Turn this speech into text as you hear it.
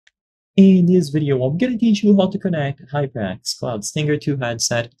In this video, I'm going to teach you how to connect HyperX Cloud Stinger 2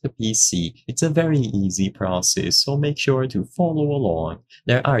 headset to PC. It's a very easy process, so make sure to follow along.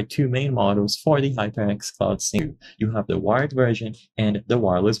 There are two main models for the HyperX Cloud Stinger. You have the wired version and the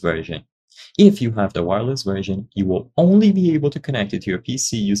wireless version. If you have the wireless version, you will only be able to connect it to your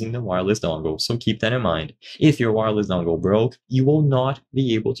PC using the wireless dongle, so keep that in mind. If your wireless dongle broke, you will not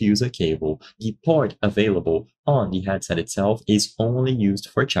be able to use a cable. The port available on the headset itself is only used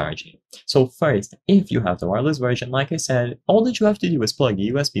for charging. So first, if you have the wireless version, like I said, all that you have to do is plug the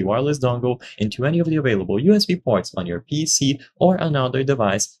USB wireless dongle into any of the available USB ports on your PC or another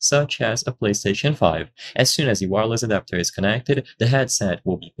device such as a PlayStation 5. As soon as the wireless adapter is connected, the headset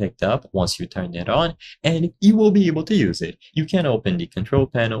will be picked up once you turn it on, and you will be able to use it. You can open the control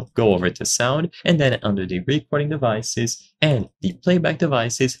panel, go over to sound, and then under the recording devices and the playback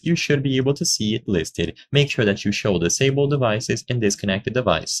devices, you should be able to see it listed. Make sure that you show disabled devices and disconnected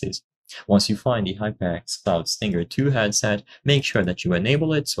devices. Once you find the HyperX Cloud Stinger 2 headset, make sure that you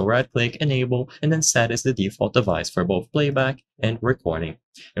enable it, so right-click Enable, and then set as the default device for both playback and recording.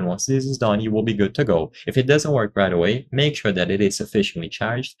 And once this is done, you will be good to go. If it doesn't work right away, make sure that it is sufficiently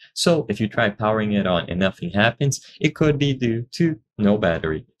charged, so if you try powering it on and nothing happens, it could be due to no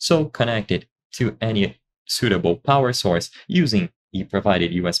battery. So connect it to any suitable power source using the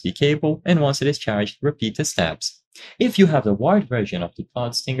provided USB cable, and once it is charged, repeat the steps. If you have the wired version of the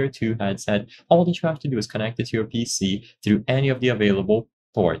Cloud Stinger 2 headset, all that you have to do is connect it to your PC through any of the available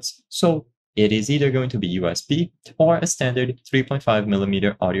ports. So it is either going to be USB or a standard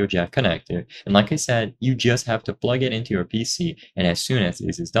 3.5mm audio jack connector. And like I said, you just have to plug it into your PC, and as soon as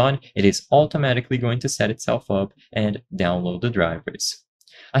this is done, it is automatically going to set itself up and download the drivers.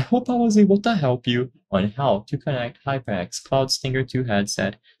 I hope I was able to help you on how to connect HyperX Cloud Stinger 2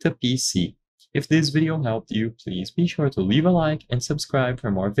 headset to PC. If this video helped you, please be sure to leave a like and subscribe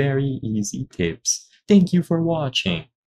for more very easy tips. Thank you for watching.